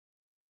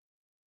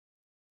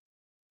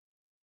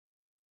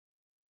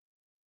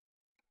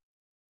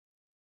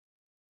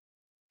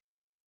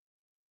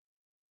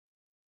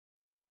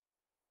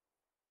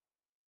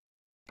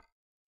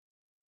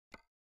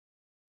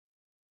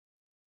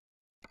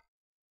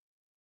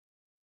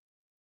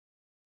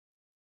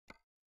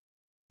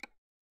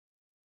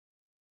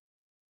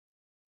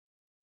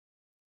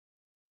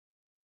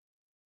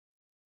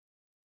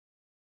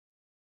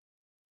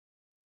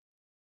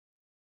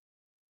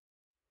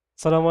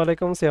আসসালামু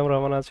আলাইকুম, সিয়াম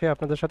রহমান আছি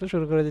আপনাদের সাথে।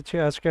 শুরু করে দিচ্ছি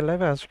আজকের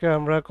লাইভ। আজকে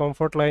আমরা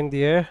কমফোর্ট লাইন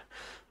দিয়ে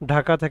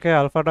ঢাকা থেকে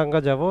আলফাডাঙ্গা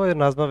যাব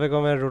নাজমা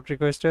বেগমের রুট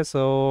রিকোয়েস্টে।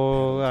 সো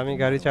আমি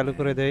গাড়ি চালু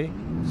করে দেই,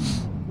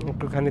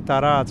 একটুখানি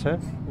তাড়া আছে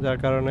যার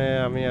কারণে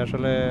আমি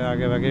আসলে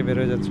আগে ভাগেই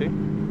বেরোয় যাচ্ছি।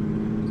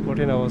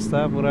 কঠিন অবস্থা,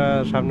 পুরা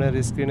সামনের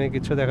স্ক্রিনে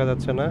কিছু দেখা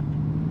যাচ্ছে না।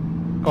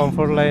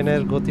 কমফোর্ট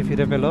লাইনের গতি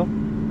ফিরে পেল।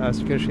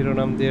 আজকের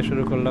শিরোনাম দিয়ে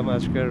শুরু করলাম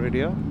আজকের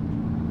ভিডিও,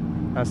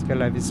 আজকের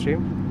লাইভ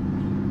স্ট্রিম।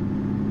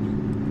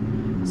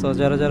 সো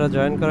যারা যারা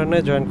জয়েন করেন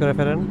নাই জয়েন করে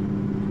ফেলেন।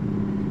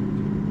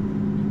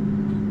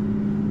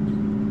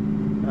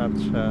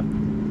 আচ্ছা,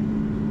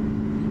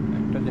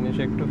 একটা জিনিস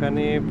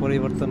একটুখানি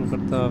পরিবর্তন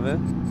করতে হবে।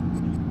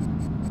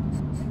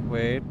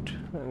 ওয়েট,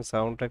 আমি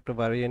সাউন্ডটা একটু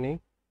বাড়িয়ে নিই।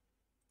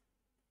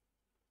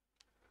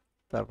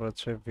 তারপর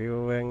হচ্ছে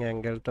ভিউইং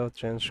অ্যাঙ্গেলটাও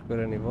চেঞ্জ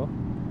করে নিব।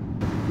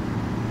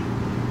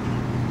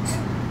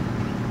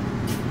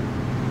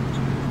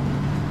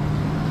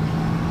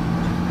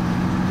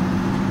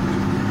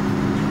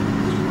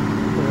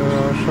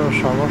 অবশ্য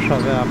সমস্যা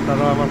হবে,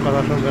 আপনারাও আমার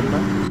কথা শুনবেন না,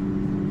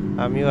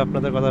 আমিও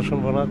আপনাদের কথা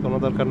শুনবো না, কোনো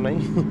দরকার নাই।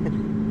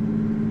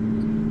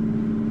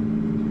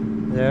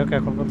 যাই হোক,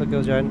 এখন পর্যন্ত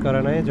কেউ জয়েন করে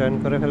নাই, জয়েন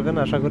করে ফেলবেন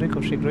আশা করি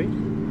খুব শীঘ্রই।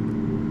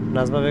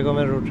 নাজমা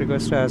বেগমের রুট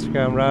রিকোয়েস্টে আজকে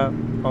আমরা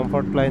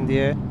কমফোর্ট লাইন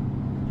দিয়ে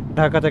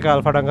ঢাকা থেকে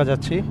আলফাডাঙ্গা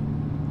যাচ্ছি।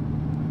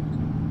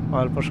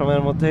 অল্প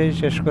সময়ের মধ্যেই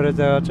শেষ করে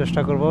দেওয়ার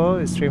চেষ্টা করব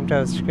স্ট্রিমটা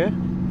আজকে।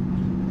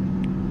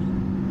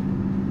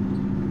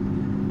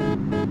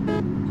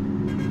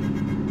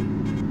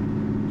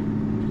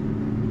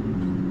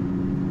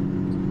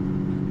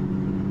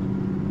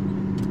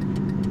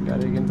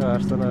 গাড়ি কিন্তু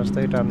আসতে না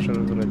আসতেই টান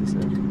শুরু করে দিছে।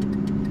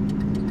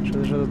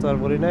 শুধু শুধু তো আর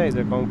বলি নাই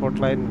যে কমফোর্ট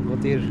লাইন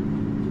গতির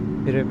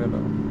ফিরে পেল।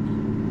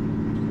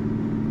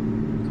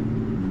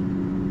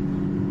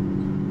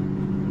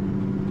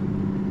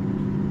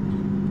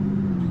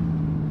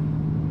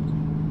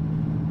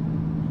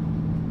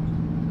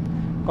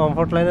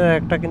 কমফোর্ট লাইনের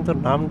একটা কিন্তু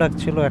নাম ডাক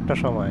ছিল একটা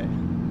সময়,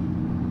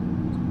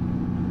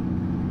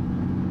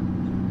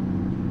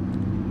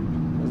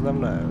 বুঝলাম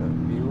না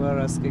ভিউয়ার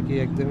আজকে কি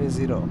একদমই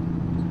জিরো?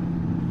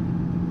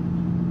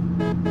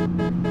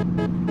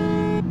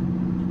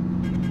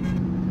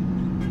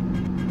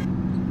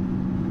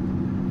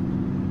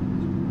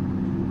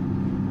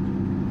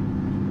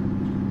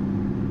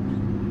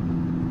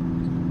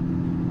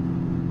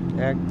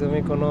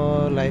 একদমই কোনো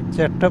লাইভ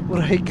চ্যাটটা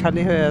পুরাই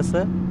খালি হয়ে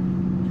আছে,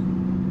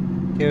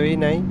 কেউই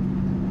নাই।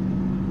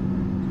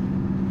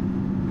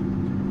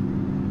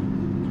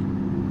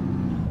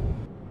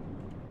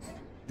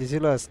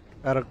 দিছিল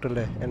আর একটু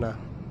লে এনা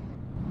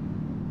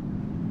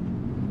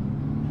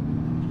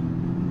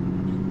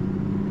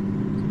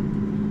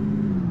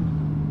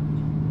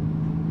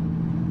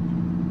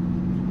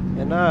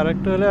এনা আর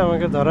একটু হলে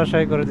আমাকে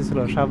ধরাশায়ী করে দিছিল।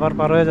 সাভার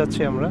পার হয়ে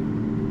যাচ্ছি আমরা।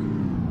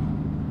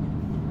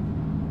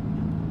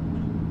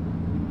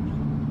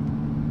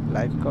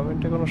 লাইভ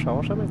কমেন্টে কোনো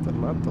সমস্যা নেই তো?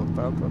 না তো,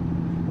 তাও তো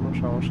কোনো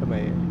সমস্যা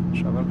নেই,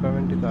 সবার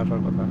কমেন্টই তো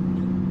আসার কথা।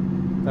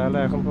 তাহলে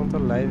এখন পর্যন্ত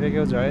লাইভে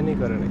কেউ জয়েনই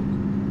করেনি।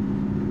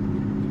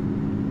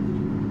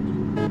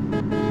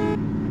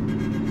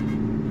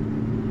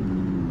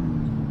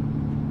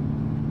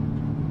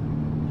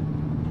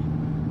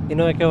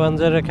 ইনো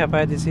AK1J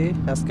খেপায় দিছি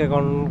আজকে।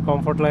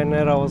 কমফোর্ট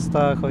লাইনের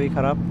অবস্থা খুবই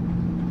খারাপ,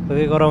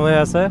 খুবই গরম হয়ে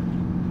আছে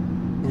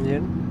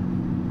ইঞ্জিন।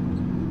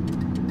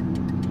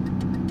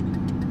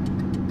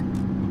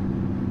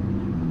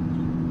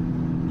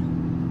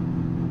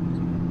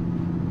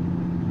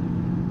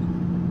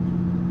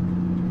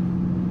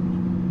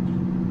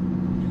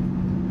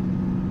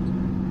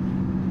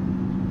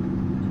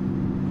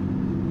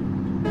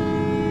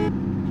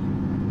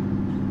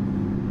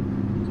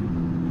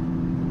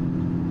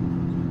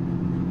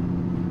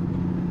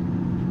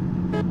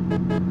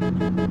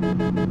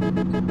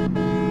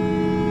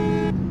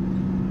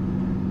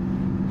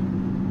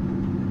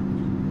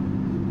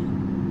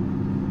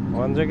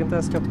 ওয়ানজে কিন্তু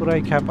আজকে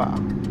পুরাই খ্যাপা,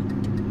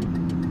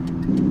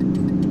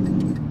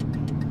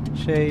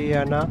 সেই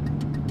না,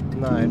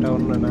 না এটা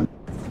অন্য না।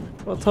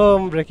 প্রথম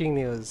ব্রেকিং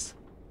নিউজ,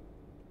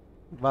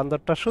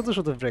 বান্দরটা শুধু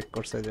শুধু ব্রেক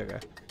করছে এই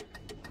জায়গায়।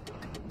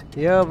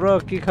 ইয়া ব্রো,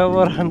 কি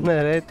খবর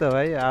আপনার? এই তো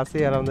ভাই আছি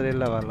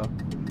আলহামদুলিল্লাহ ভালো।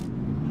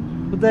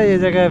 কোথায় এই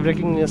জায়গায়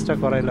ব্রেকিং নিউজটা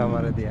করাইলো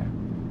আমারে দিয়া?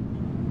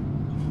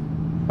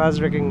 First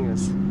breaking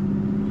news.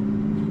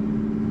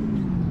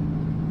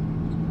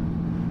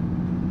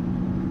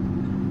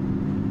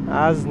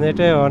 আজ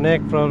নেটে অনেক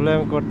প্রবলেম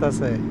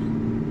করতেছে।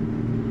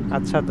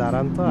 আচ্ছা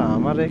দাঁড়ান তো,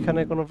 আমার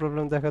এখানে কোনো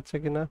প্রবলেম দেখাচ্ছে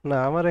কিনা? না,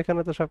 আমার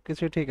এখানে তো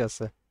সবকিছু ঠিক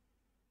আছে।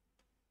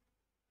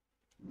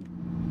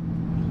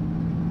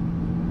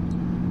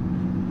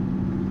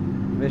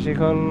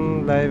 বেশিক্ষণ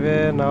লাইভে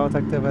নাও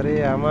থাকতে পারি,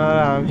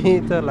 আমি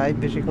তো লাইভ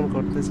বেশিক্ষণ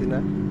করতেছি না,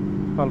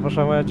 অল্প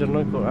সময়ের জন্য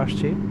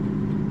আসছি।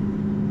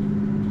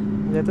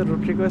 যেহেতু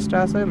রুট রিকোয়েস্ট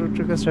আছে, রুট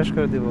রিকোয়েস্ট শেষ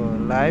করে দিব।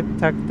 লাইভ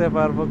থাকতে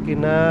পারবো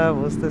কিনা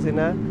বুঝতেছি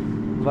না,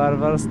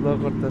 বারবার স্লো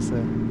করতেছে।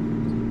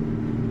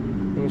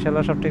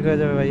 ইনশাল্লাহ সব ঠিক হয়ে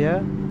যাবে ভাইয়া।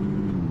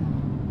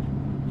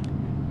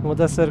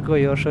 মুদাসের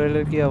কই? ওর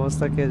শরীরের কি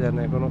অবস্থা কে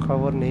জানে, কোনো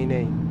খবর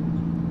নেই।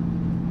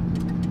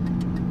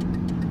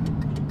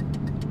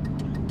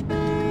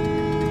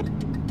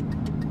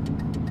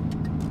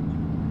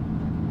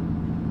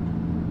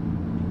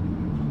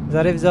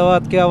 জারিফ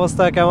জাওয়াদ, কি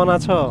অবস্থা, কেমন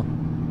আছো?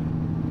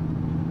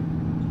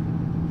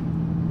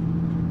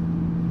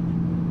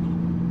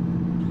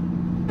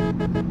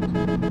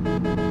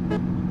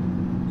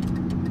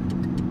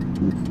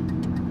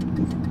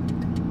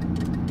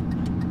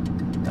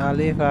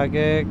 আলিফ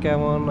আগে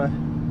কেমন,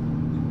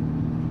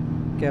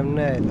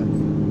 কেমনে এলো?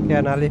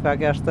 কেন আলিফ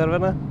আগে আসতে পারবে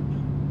না?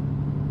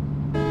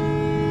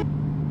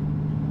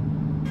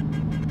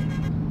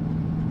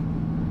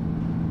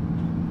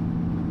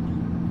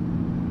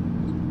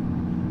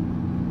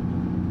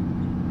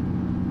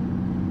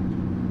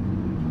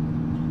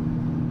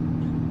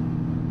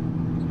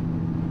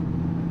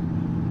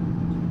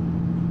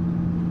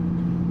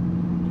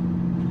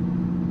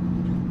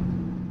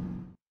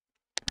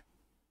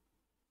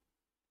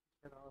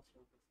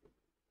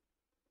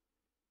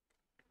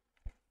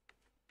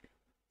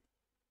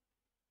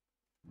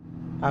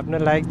 আপনি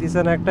লাইক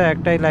দিছেন একটা,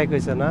 একটাই লাইক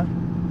হয়েছে না?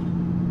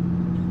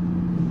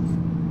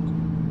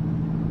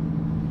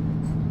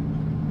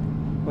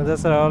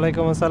 মুদাসসর,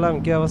 ওয়ালাইকুম আসসালাম,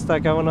 কি অবস্থা,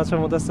 কেমন আছো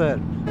মুদাসসর?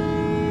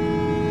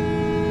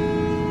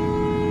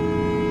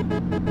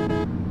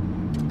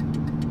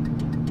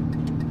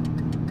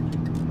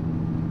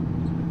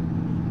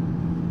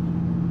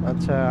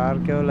 আচ্ছা, আর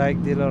কেউ লাইক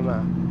দিল না?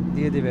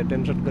 দিয়ে দিবে,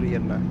 টেনশন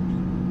করিয়েন না।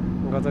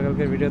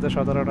 গতকালকে ভিডিওতে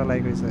 17টা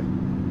লাইক হয়েছে।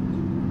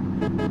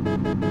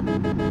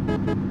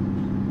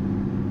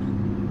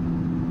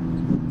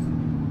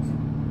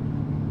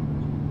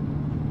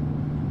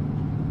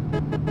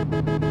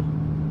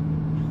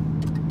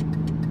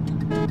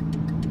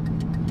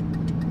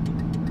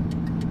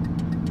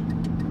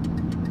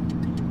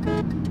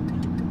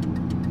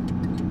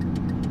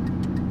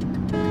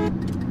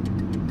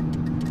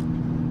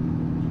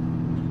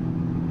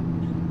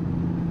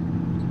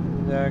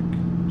 যাক,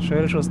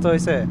 শরীর সুস্থ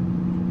হয়েছে?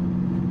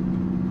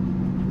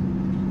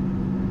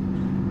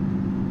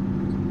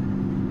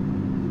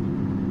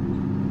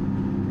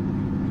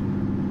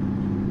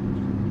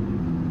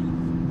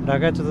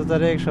 ঢাকায় 14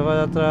 তারিখ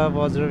শোভাযাত্রা,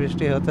 বজ্র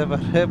বৃষ্টি হতে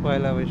পারে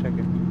পয়লা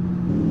বৈশাখে।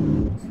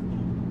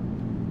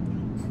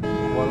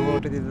 বলবো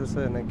ওটি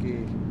দিতেছে নাকি,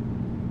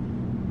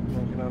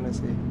 নাকি নন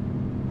এসি?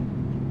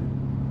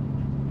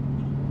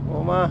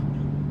 ওমা,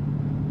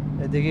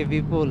 এদিকে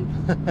বিপুল।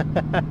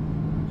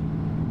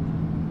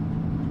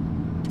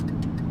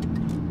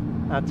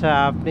 আচ্ছা,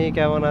 আপনি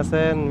কেমন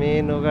আছেন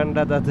মিন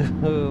উগান্ডা দাদু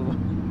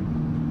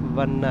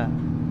বান্না,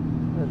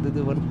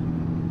 দুদু বান্না?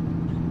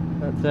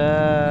 আচ্ছা,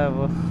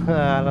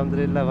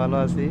 আলহামদুলিল্লাহ ভালো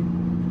আছি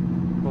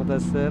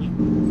মুদাসসর।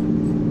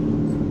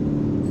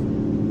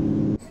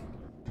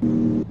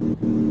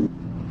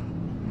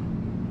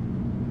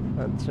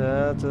 আচ্ছা,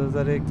 14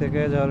 তারিখ থেকে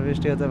ঝড়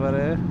বৃষ্টি হতে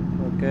পারে।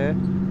 ওকে,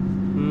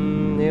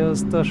 নিউজ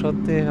তো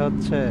সত্যি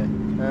হচ্ছে।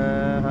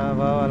 হ্যাঁ হ্যাঁ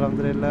বাবা,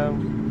 আলহামদুলিল্লাহ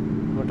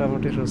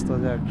মোটামুটি সুস্থ,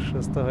 যাক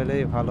সুস্থ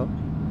হলেই ভালো।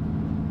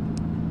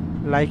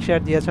 লাইক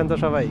শেয়ার দিয়েছেন তো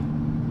সবাই?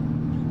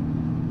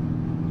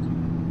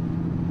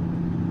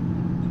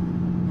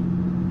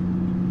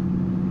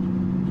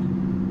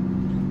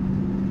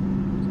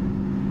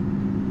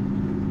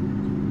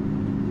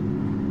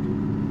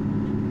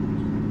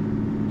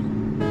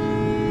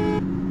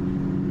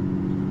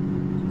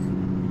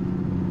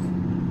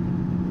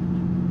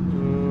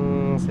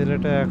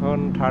 সিলেটে এখন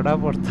ঠাডা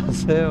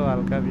পড়তেছে,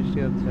 হালকা বৃষ্টি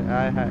হচ্ছে।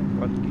 হায় হায়,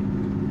 বল কি!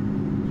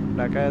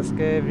 ঢাকায়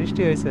আজকে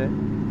বৃষ্টি হয়েছে,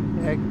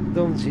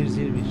 একদম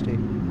ঝিরঝির বৃষ্টি।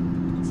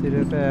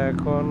 সিলেটে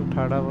এখন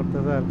ঠাডা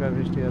পড়তেছে, হালকা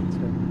বৃষ্টি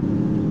হচ্ছে।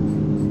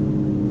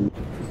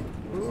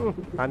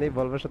 পানি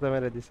বলবের সাথে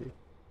মেরে দিছি।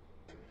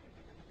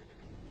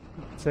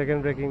 Second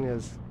breaking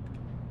news.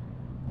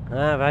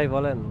 হ্যাঁ ভাই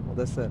বলেন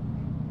মুদাসসর।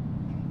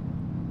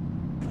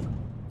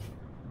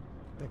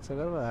 দেখছো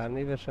করবা,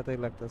 হানিফের সাথেই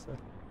লাগতেছে।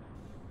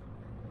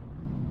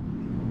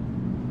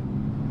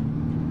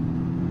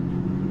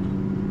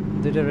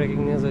 দুইটা ব্রেকিং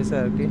নিউজ হয়েছে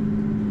আর কি।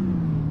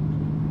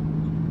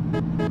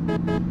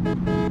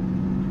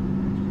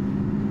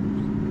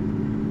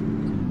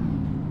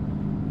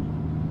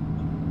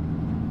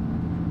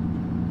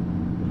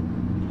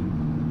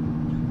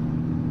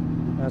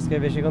 আজকে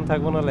বেশিক্ষণ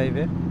থাকবো না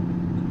লাইভে,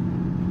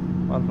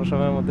 অল্প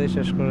সময়ের মধ্যেই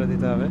শেষ করে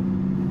দিতে হবে।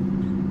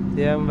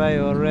 সিয়াম ভাই,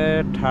 ওরে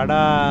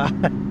ঠাডা!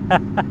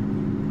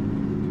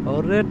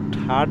 ওরে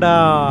ঠাডা,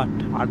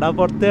 ঠাডা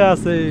পড়তে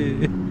আছে,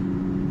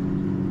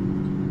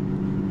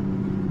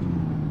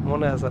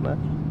 মনে আছে না?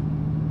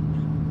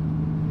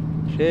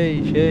 সেই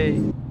সেই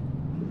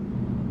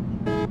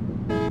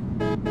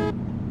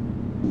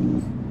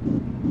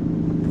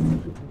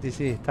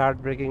দিছি থার্ড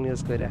ব্রেকিং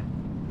নিউজ কইরা।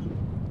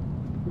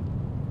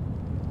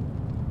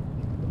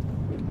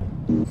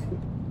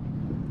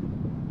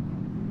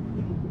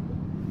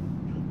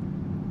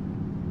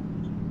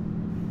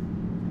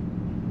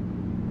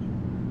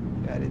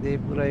 গাড়ি দিয়ে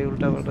পুরাই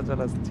উল্টা পাল্টা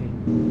চালাচ্ছি।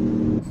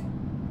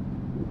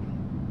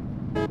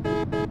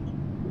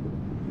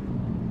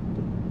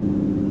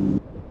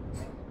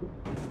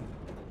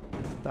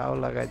 তাও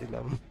লাগাই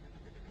দিলাম।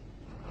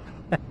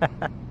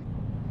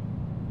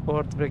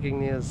 ফোর্থ ব্রেকিং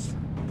নিউজ,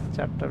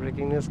 4টা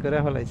ব্রেকিং নিউজ করে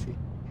ফেলাইছি।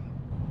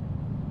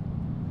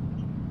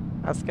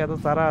 আজকে এত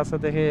তারা আছে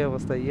দেখে এই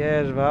অবস্থা।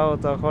 ইয়েস ভাও,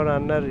 তখন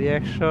আপনার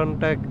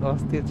রিয়াকশনটা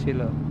অস্থির ছিল।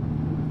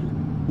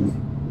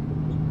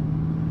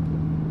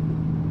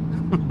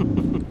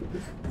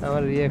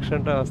 আমার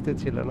রিঅ্যাকশনটা অস্থির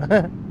ছিল না।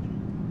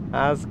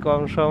 আজ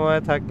কম সময়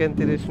থাকেন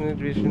 30 মিনিট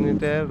 20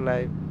 মিনিটের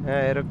লাইভ।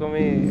 হ্যাঁ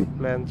এরকমই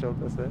প্ল্যান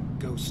চলতেছে।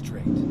 Go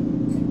straight.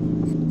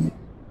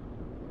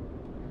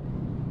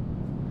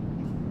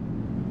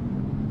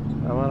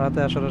 আমার হাতে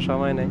আসলে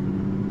সময় নেই।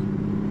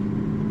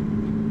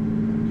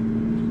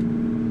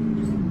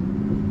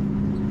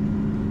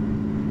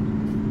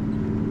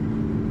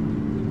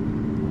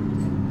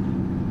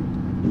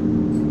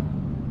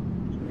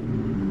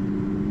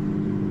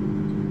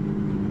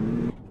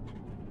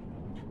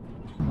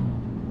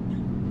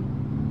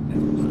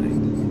 Never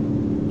mind.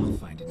 I'll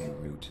find a new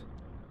route.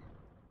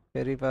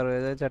 ফেরি পার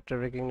হয়ে যায়, 4টা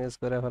ব্রেকিং নিউজ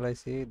করে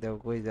ফেলাইছি, দেও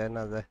কই যায়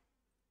না যায়।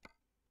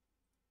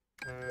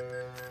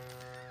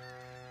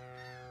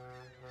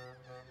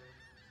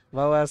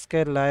 বাবা আজকে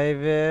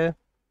লাইভে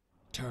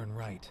Turn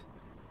right.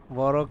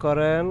 বড়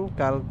করেন,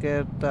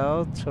 কালকেরটাও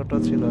ছোট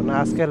ছিল না।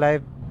 আজকে লাইভ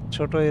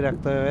ছোটই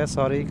রাখতে হবে,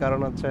 সরি, কারণ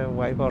হচ্ছে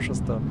ওয়াইফ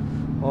অসুস্থ।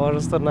 ও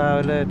অসুস্থ না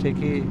হলে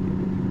ঠিকই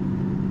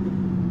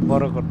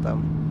বড় করতাম।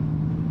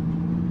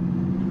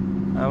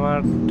 আমার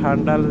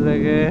ঠান্ডা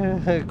লেগে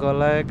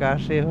গলায়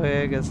কাশি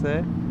হয়ে গেছে,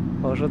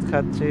 ওষুধ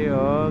খাচ্ছি।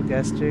 ও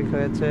গ্যাস্ট্রিক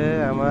হয়েছে।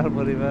 আমার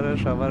পরিবারের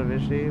সবার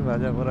বেশি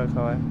ভাজা পোড়া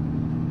খাওয়ায়।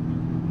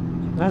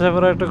 ভাজা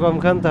পোড়া একটু কম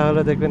খান,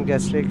 তাহলে দেখবেন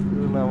গ্যাস্ট্রিক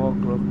নামক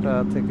রোগটা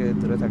থেকে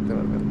দূরে থাকতে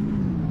পারবেন।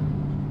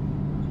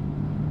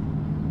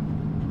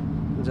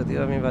 যদিও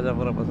আমি ভাজা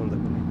পোড়া পছন্দ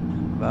করি।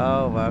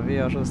 বাও ভাবি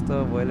অসুস্থ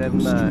বললেন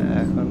না,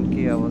 এখন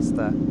কি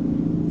অবস্থা?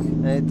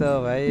 এই তো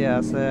ভাই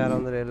আছে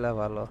আলহামদুলিল্লাহ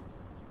ভালো।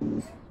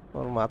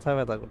 ওর মাথা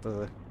ব্যথা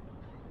করতেছে,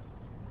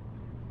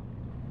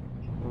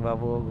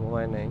 বাবুও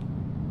ঘুমায় নাই,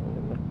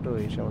 একটু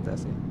ইসের মধ্যে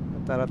আছি,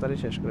 তাড়াতাড়ি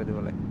শেষ করে দিব।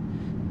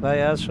 ভাই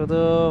আজ শুধু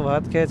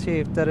ভাত খেয়েছি,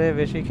 ইফতারে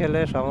বেশি খেলে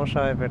সমস্যা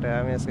হয় পেটে।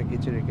 আমি আজকে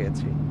খিচুড়ি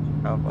খেয়েছি,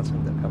 আমার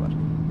পছন্দের খাবার।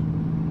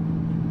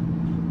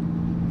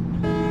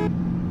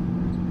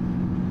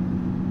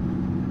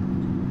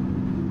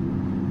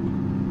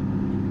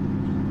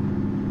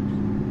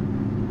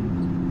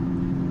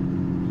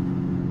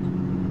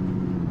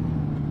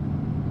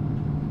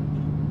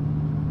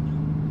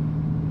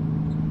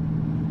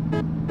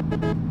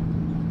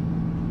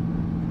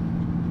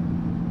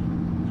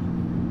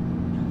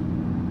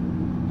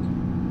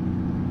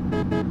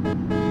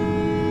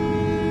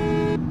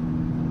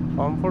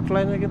 কমফোর্ট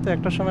লাইনে কিন্তু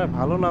একটা সময়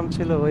ভালো নাম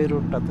ছিল ওই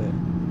রুটটাতে,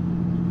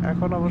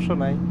 এখন অবশ্য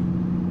নাই,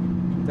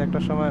 কিন্তু একটা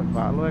সময়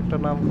ভালো একটা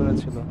নাম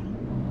করেছিল।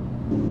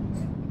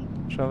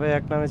 সবাই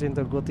এক নামে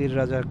চিনতো, গতির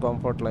রাজা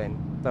কমফোর্ট লাইন,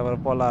 তারপর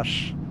পলাশ।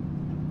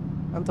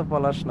 এখন তো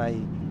পলাশ নাই।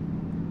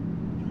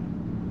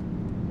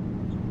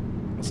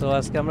 সো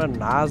আজকে আমরা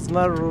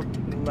নাজমা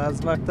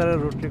আক্তারের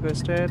রুট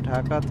রিকোয়েস্টে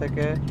ঢাকা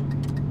থেকে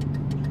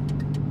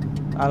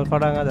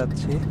আলফাডাঙ্গা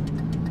যাচ্ছি।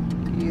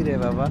 কি রে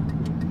বাবা,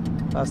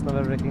 5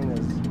 নম্বর ব্রেকিং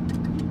নিউজ।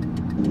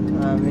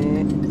 আমি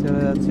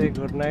চলে যাচ্ছি,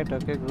 good night.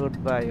 Okay good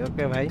bye.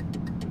 ওকে ভাই,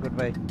 good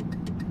bye.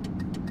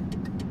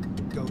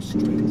 Go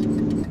straight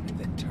and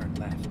then turn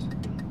left.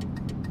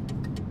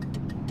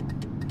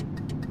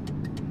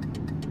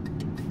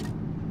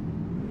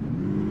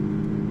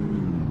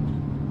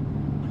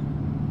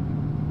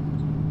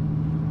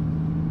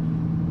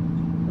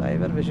 Live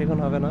আর বেশিক্ষণ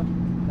হবে না,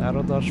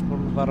 আরো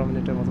 10-12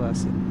 মিনিটের মতো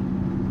আছে।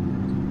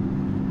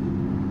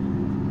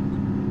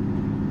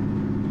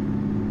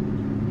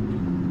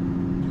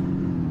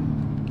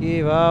 কি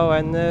ভাও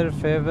আন্নের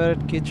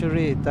ফেভারিট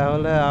খিচুড়ি?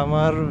 তাহলে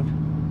আমার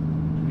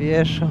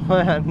বিয়ের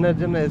সময় আন্নের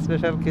জন্য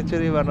স্পেশাল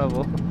খিচুড়ি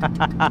বানাবো।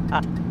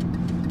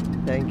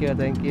 Thank you,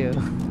 thank you.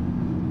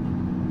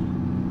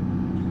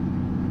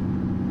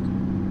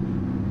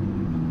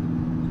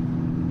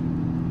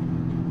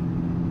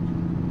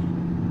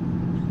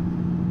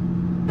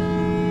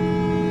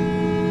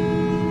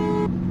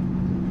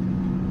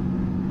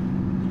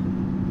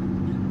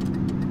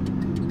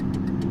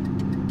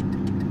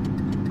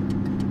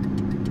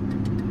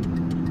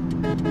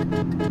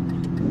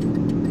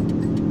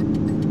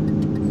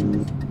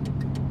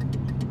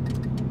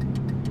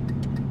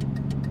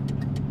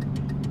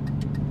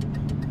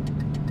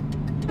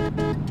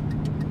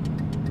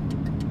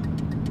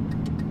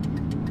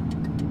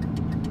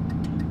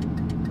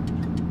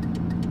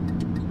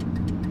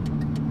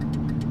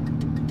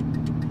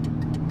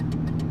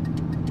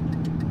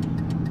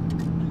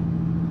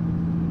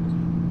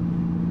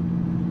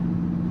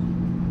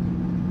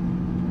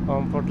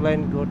 Comfort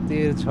line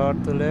গতির ঝড়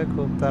তুলে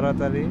খুব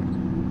তাড়াতাড়ি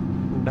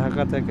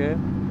ঢাকা থেকে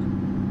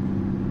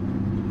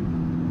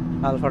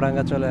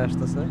আলফাডাঙ্গা চলে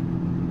আসতেছে।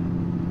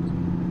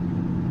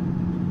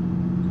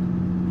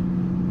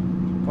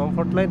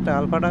 কমফোর্ট লাইনটা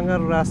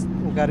আলফাডাঙ্গার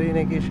গাড়ি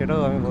নাকি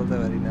সেটাও আমি বলতে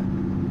পারি না।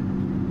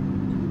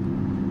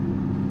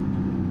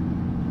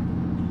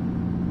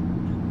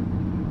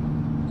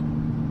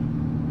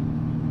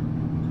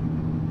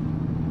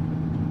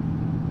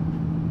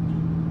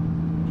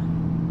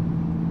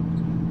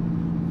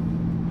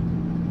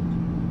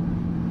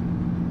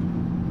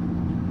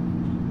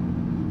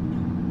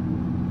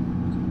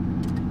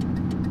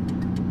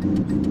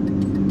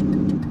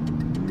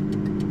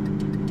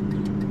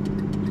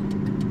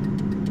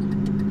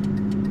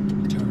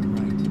 Turn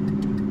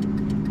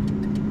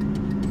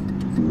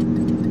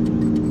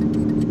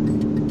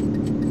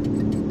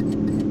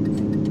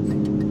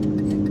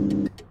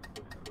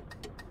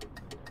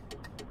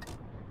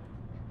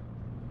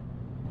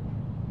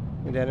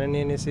রেনে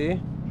নিয়ে নিছি।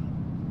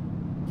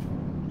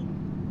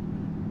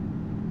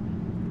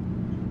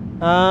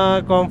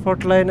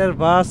 কমফোর্ট লাইনের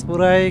বাস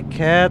পুরাই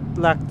খ্যাত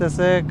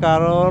লাগতেছে,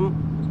 কারণ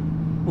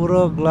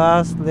পুরো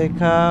গ্লাস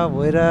লেখা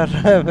বইরা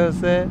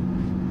ফেলছে।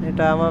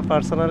 এটা আমার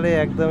পার্সোনালি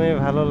একদমই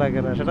ভালো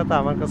লাগে না, সেটা তো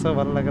আমার কাছেও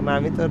ভালো লাগে না।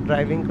 আমি তো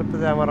ড্রাইভিং করতে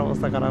যে আমার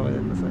অবস্থা খারাপ হয়ে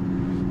যেতেছে,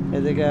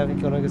 এদিকে আমি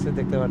কোনো কিছু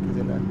দেখতে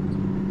পারতেছি না।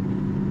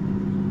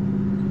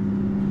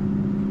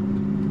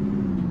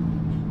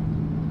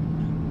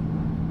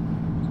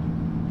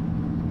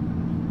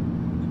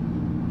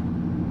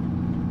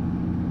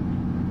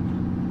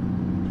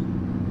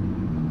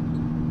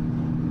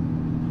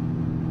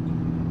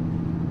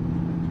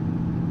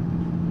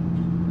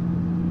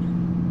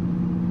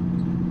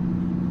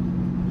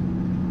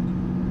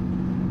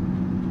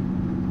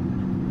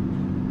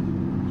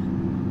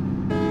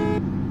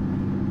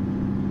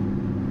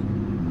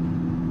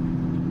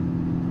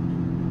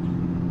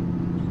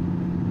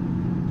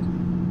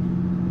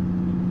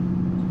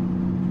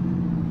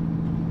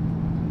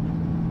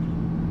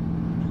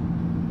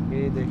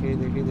 দেখি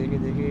দেখি দেখি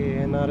দেখি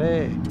না রে,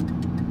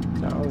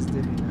 চান্স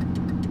দিবি না।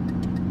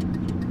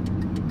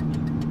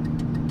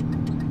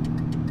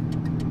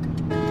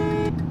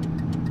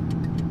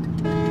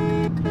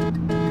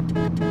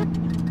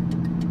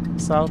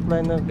 সাউথ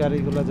লাইনের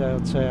গাড়িগুলো যায়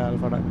হচ্ছে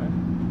আলফাডাঙ্গায়।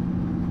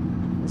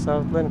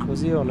 সাউথ লাইন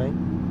খুঁজিও নাই,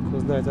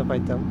 খুঁজলে হয়তো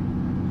পাইতাম।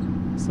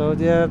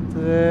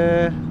 সৌদিয়াতে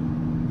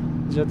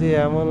যদি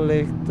এমন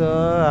লিখতো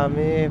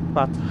আমি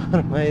পাথর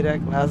মাইরা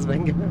ক্লাস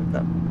ভেঙে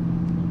ফেলতাম।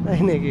 তাই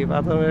নাকি?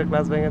 পাথর মেরে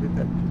ক্লাস ভেঙে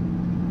দিতেন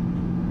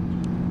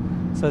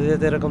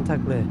সৌদিয়াতে এরকম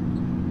থাকলে?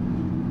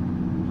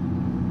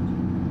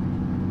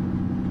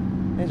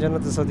 এই জন্য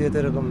তো সৌদিয়াতে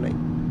এরকম নাই।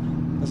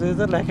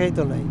 সৌদিয়াতে লেখাই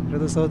তো নাই,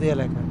 শুধু সৌদিয়া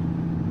লেখা।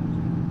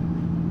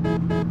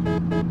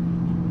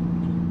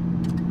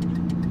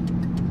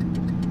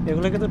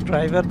 এগুলো কিন্তু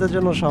ড্রাইভারদের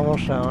জন্য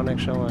সমস্যা অনেক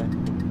সময়।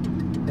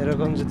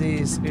 এরকম যদি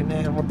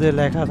স্ক্রিনের মধ্যে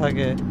লেখা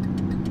থাকে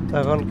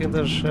তখন কিন্তু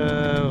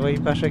ওই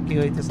পাশে কি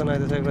হইতেছে না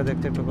হইতেছে এগুলো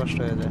দেখতে একটু কষ্ট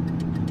হয়ে যায়।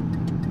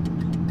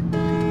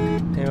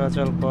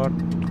 হিমাচল পট,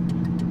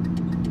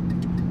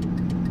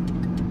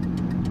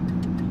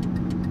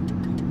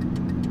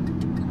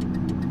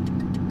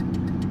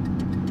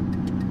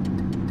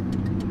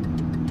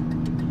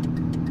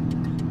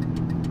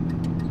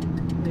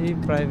 এই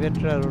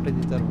প্রাইভেটরা রুটে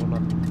দিতে পারবো না।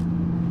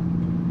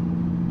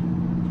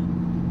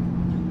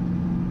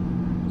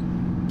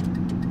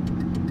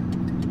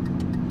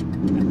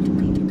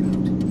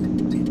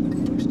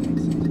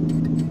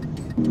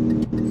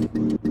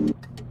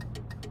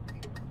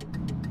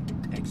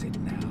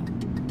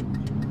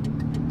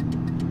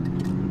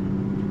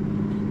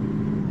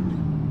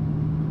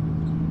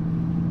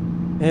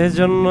 এই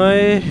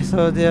জন্যই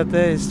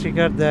সৌদিয়াতে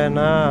স্টিকার দেয়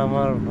না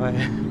আমার ভাই।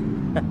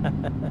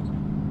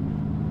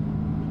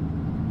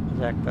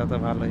 একটা তো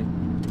ভালোই,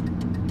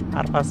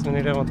 আর 5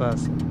 মিনিটের মতো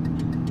আছে।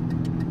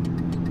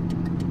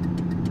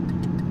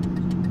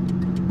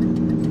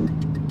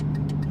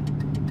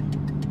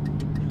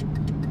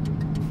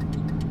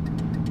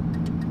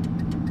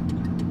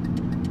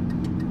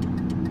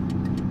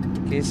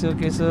 কিছু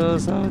কিছু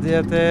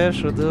সৌদিয়াতে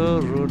শুধু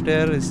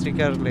রুটের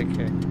স্টিকার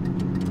লেখে,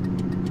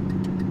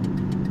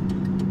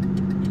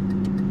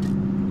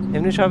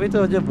 এমনি সবই তো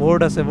যে বোর্ড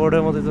আছে,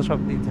 বোর্ডের মধ্যে তো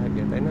সবই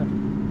থাকে, তাই না?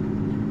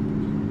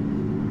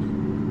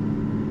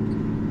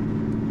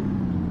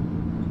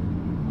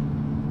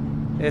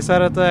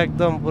 এসআর তো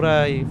একদম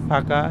পুরাই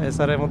ফাঁকা,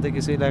 এসআর এর মধ্যে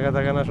কিছুই লেখা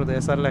থাকে না, শুধু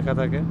এসআর লেখা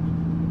থাকে।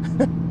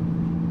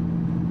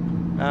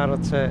 আর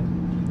হচ্ছে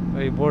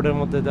ওই বোর্ডের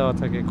মধ্যে দেওয়া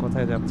থাকে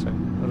কোথায় যাচ্ছে,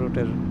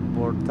 রুটের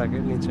বোর্ড থাকে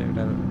নিচে,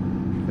 এটা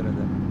করে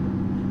দেয়।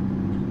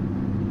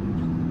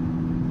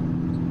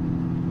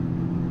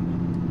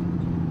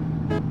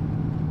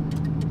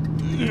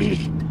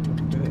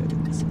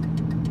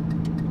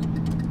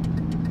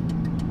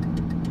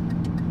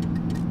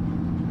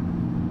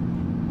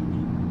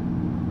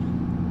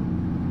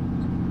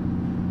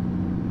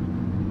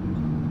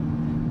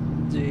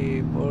 জি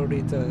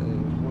বডিতে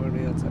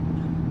বডি আছে,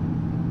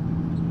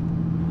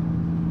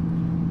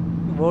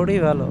 বডি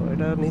ভালো,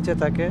 এটা নিচে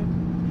থাকে।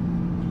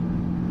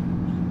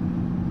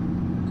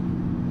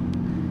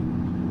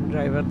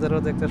 ড্রাইভারদেরও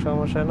দেখতে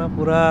সমস্যা না,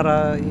 পুরা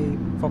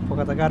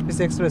ফকফকা থাকে।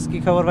 আরপিসি এক্সপ্রেস কি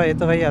খবর ভাই? এই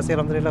তো ভাই আছি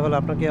আলহামদুলিল্লাহ ভালো।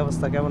 আপনার কি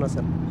অবস্থা, কেমন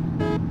আছেন?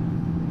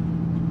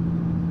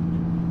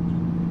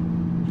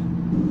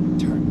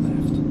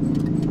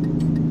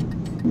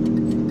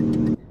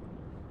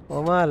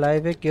 ওমা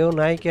লাইভে কেউ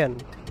নাই কেন?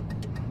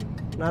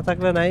 না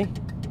থাকলে নাই,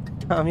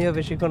 আমিও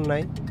বেশিক্ষণ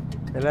নাই,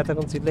 নাহলে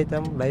এতক্ষণ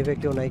চিল্লাইতাম লাইভে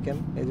কেউ নাই কেন।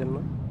 এই জন্য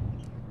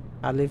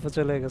আলিফও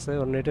চলে গেছে,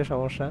 ওর নেটে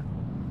সমস্যা।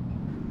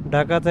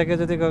 ঢাকা থেকে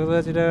যদি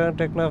কক্সবাজার, চিটাগাং,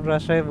 টেকনাফ,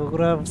 রাজশাহী,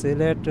 বগুড়া,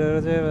 সিলেট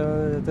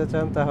যেতে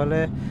চান তাহলে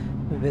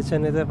বেছে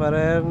নিতে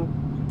পারেন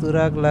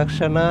তুরাগ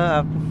লাকসানা।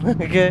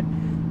 আপনাকে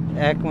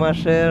 1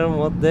 মাসের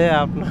মধ্যে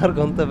আপনার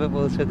গন্তব্যে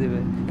পৌঁছে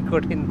দিবে।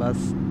 কঠিন বাস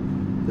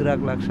তুরাগ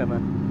লাকসানা।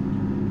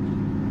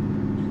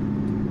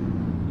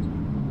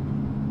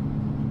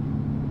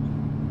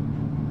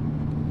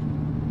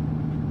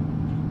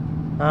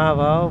 হ্যাঁ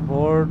ভাও,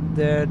 বোর্ড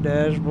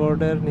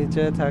ড্যাশবোর্ডের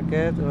নিচে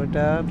থাকে,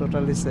 ওইটা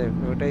টোটালি সেফ,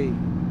 ওটাই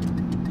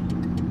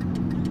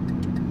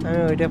আমি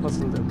ওইটা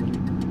পছন্দ করি।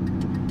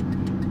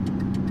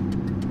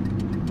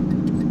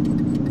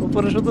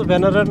 উপরে শুধু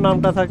ব্যানারের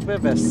নামটা থাকবে,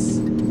 ব্যাস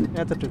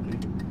এতটুকুই।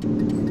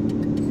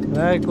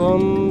 ভাই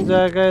কোন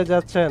জায়গায়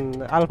যাচ্ছেন?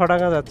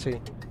 আলফাডাঙ্গা যাচ্ছি।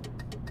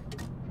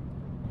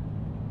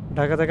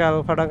 ঢাকা থেকে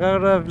আলফাডাঙ্গার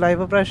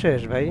লাইভও প্রায়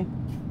শেষ ভাই,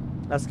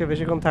 আজকে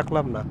বেশিক্ষণ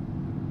থাকলাম না।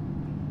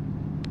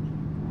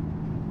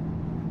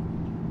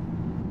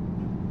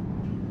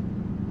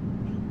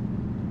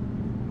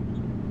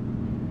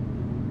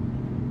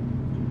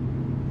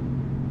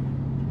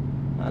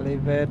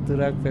 আলিফ ভাইয়ের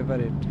তুরাগ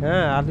ফেভারিট,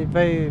 হ্যাঁ আলিফ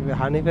ভাই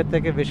হানিফের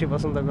থেকে বেশি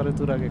পছন্দ করে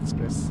তুরাগ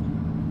এক্সপ্রেস,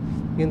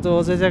 কিন্তু ও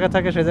যে জায়গা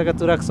থাকে সে জায়গায়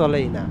তুরাগ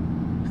চলেই না।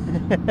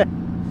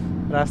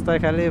 রাস্তায়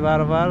খালি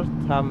বারবার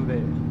থামবে।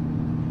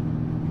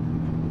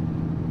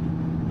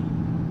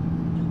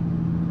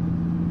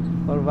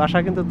 ওর বাসা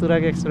কিন্তু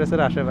তুরাগ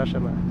এক্সপ্রেসের আশেপাশে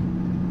না।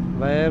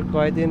 ভাইয়ের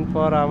কয়দিন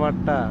পর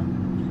আমারটা,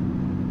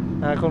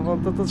 এখন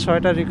পর্যন্ত তো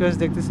 6টা রিকোয়েস্ট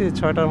দেখতেছি,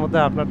 6টার মধ্যে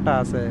আপনারটা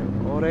আছে।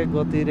 ওরে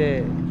গতি রে,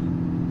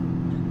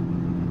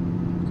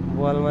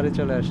 বোয়ালমারি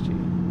চলে আসছি।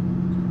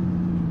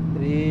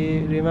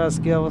 রিমাস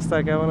কি অবস্থা,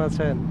 কেমন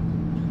আছেন?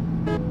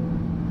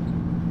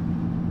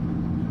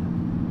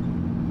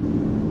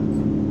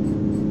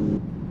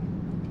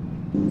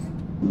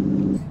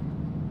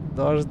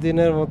 দশ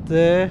দিনের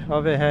মধ্যে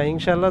হবে, হ্যাঁ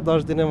ইনশাল্লাহ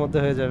 10 দিনের মধ্যে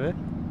হয়ে যাবে।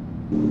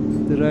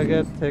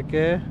 তুরাগের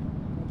থেকে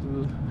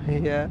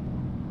লইয়া,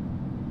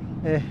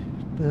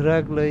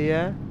 তুরাগ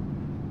লইয়া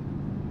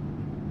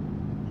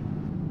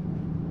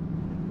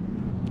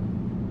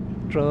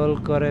ট্রোল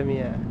করে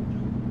মিয়া।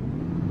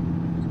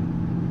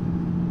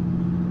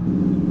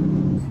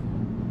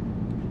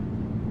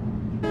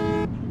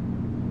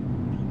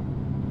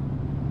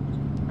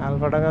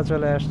 আলফাডাঙ্গা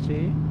চলে আসছি।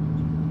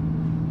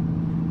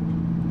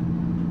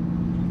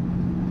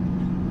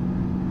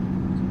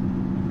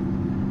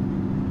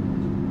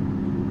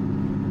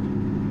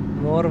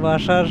 মোর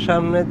বাসার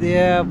সামনে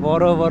দিয়ে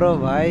বড় বড়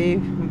ভাই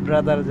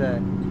ব্রাদার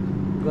যায়,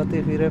 গতি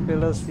ফিরে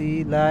পেল সি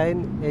লাইন।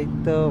 এই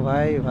তো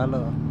ভাই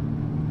ভালো।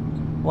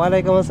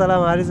 ওয়ালাইকুম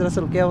আসসালাম হারিস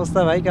রাসুল, কি অবস্থা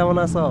ভাই, কেমন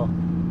আছো?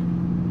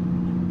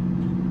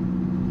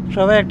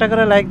 সবাই একটা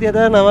করে লাইক দিয়ে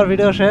দেন, আমার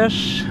ভিডিও শেষ।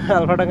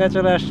 আলফাডাঙ্গায়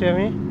চলে আসছি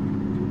আমি।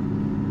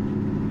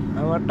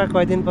 আমারটা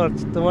কয়দিন পর,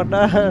 তোমারটা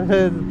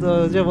তো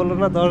যে বললো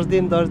না 10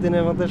 দিন, 10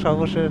 দিনের মধ্যে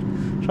সর্বশেষ,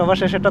 সবার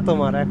শেষেরটা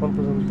তোমার এখন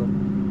পর্যন্ত।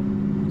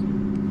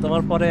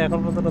 তোমার পরে এখন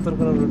পর্যন্ত নতুন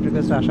কোনো রুট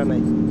রিকোয়েস্ট আসা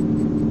নাই।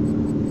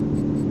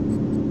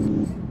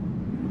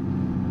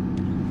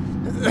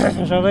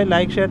 সবাই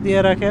লাইক শেয়ার দিয়ে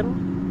রাখেন,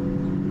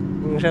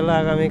 ইনশাল্লাহ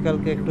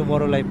আগামীকালকে একটু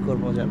বড় লাইভ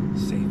করবো জান।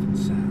 Safe and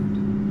sound.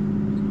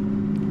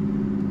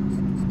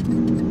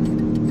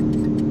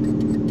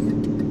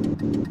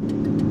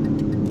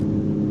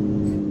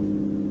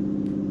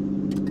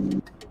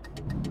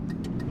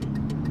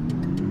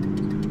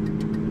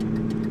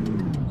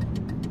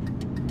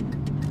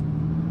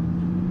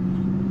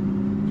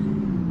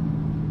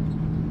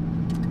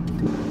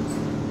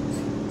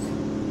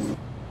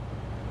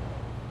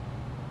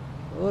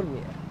 ওর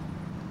মিয়া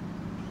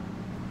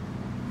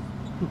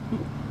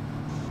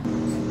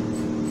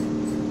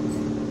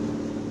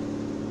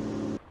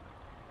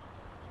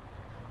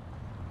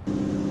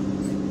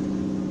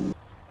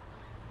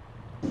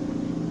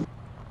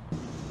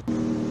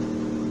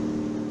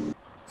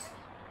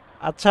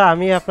আচ্ছা,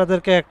 আমি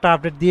আপনাদেরকে একটা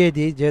আপডেট দিয়ে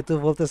দিই, যেহেতু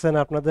বলতেছেন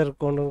আপনাদের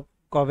কোন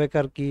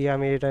কবেকার কি,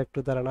 আমি এটা একটু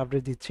দাঁড়ান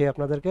আপডেট দিচ্ছি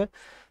আপনাদেরকে।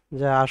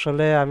 যে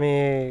আসলে আমি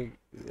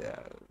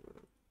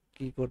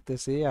কি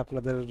করতেছি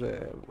আপনাদের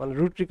মানে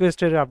রুট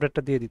রিকোয়েস্টের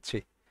আপডেটটা দিয়ে দিচ্ছি,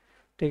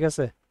 ঠিক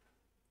আছে?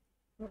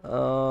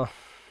 আহ,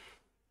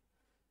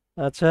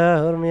 আচ্ছা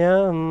হরমিয়া,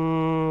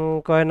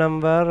 কয়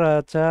নাম্বার?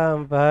 আচ্ছা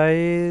ভাই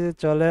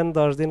চলেন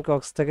 10 দিন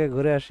কক্স থেকে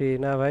ঘুরে আসি।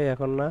 না ভাই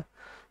এখন না,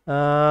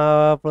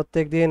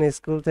 প্রত্যেক দিন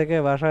স্কুল থেকে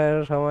বাসায়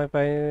সময়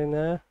পাই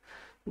না,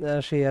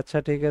 আসি। আচ্ছা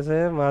ঠিক আছে,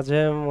 মাঝে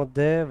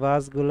মধ্যে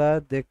বাসগুলা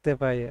দেখতে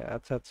পাই।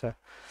 আচ্ছা আচ্ছা।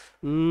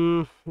 উম,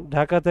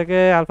 ঢাকা থেকে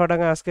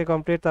আলফাডাঙ্গা আজকে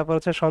কমপ্লিট, তারপর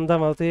হচ্ছে সন্ধ্যা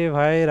মালতি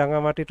ভাই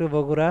Rangamati two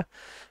Bogura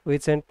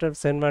with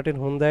Saint Martin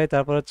Hyundai.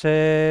 তারপর হচ্ছে,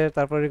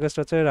 তারপর রিকোয়েস্ট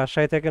হচ্ছে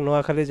রাজশাহী থেকে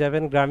নোয়াখালী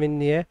যাবেন গ্রামীণ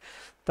নিয়ে।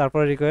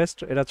 তারপর রিকোয়েস্ট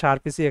এটা হচ্ছে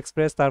আরপিসি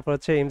এক্সপ্রেস। তারপর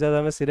হচ্ছে Imdad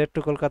Ahmed Sylhet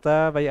two Kolkata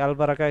by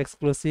Albaraka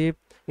exclusive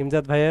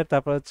Imdad ভাইয়ের।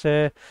 তারপর হচ্ছে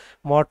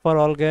mod for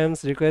all games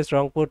request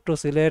Rangpur two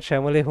Sylhet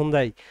Shyamoli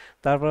Hyundai.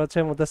 তারপর হচ্ছে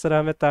মুদাসির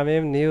Ahmed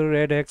Tamim new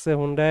red x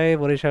Hyundai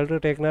Barishal two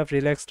Teknaf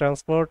relax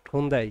transport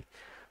Hyundai.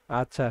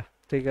 আচ্ছা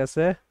ঠিক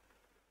আছে।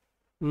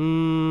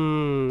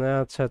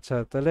 আচ্ছা আচ্ছা,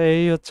 তাহলে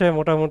এই হচ্ছে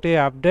মোটামুটি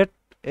আপডেট।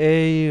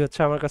 এই হচ্ছে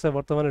আমার কাছে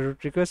বর্তমানে রুট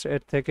রিকোয়েস্ট,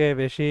 এর থেকে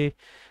বেশি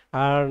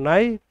আর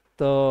নাই।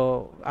 তো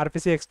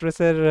আরপিসি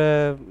এক্সপ্রেসের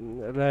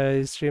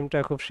স্ট্রিমটা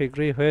খুব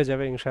শীঘ্রই হয়ে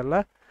যাবে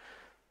ইনশাল্লাহ,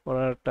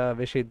 ওনারটা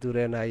বেশি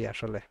দূরে নাই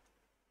আসলে।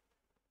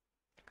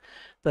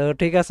 তো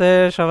ঠিক আছে,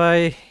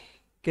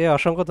 সবাইকে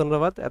অসংখ্য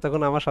ধন্যবাদ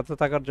এতক্ষণ আমার সাথে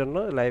থাকার জন্য,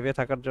 লাইভে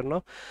থাকার জন্য।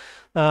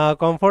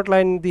 কমফোর্ট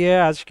লাইন দিয়ে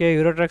আজকে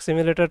euro truck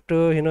simulator two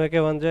Hino একে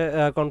one J,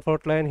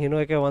 comfort line Hino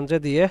একে ওয়ান জে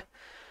দিয়ে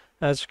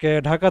আজকে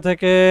ঢাকা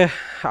থেকে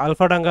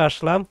আলফাডাঙ্গা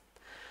আসলাম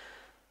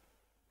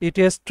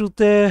ইটিএস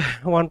টুতে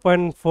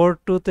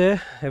 1.42-তে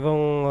এবং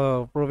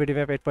প্রোভিডি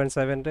ম্যাপ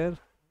 8.7-এর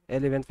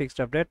 11 ফিক্সড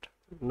আপডেট।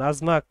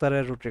 নাজমা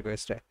আক্তারের রুট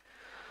রিকোয়েস্টে।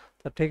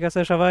 তো ঠিক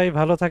আছে, সবাই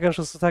ভালো থাকেন,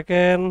 সুস্থ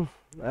থাকেন।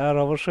 আর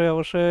অবশ্যই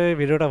অবশ্যই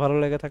ভিডিওটা ভালো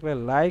লেগে থাকলে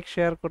লাইক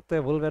শেয়ার করতে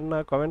ভুলবেন না,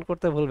 কমেন্ট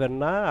করতে ভুলবেন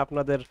না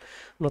আপনাদের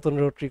নতুন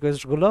রুট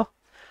রিকোয়েস্টগুলো।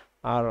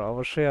 আর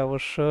অবশ্যই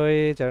অবশ্যই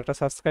চ্যানেলটা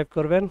সাবস্ক্রাইব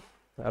করবেন।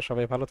 আর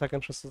সবাই ভালো থাকেন,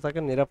 সুস্থ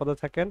থাকেন, নিরাপদে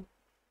থাকেন।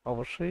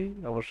 অবশ্যই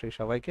অবশ্যই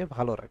সবাইকে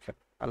ভালো রাখেন।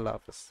 আল্লাহ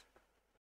হাফেজ।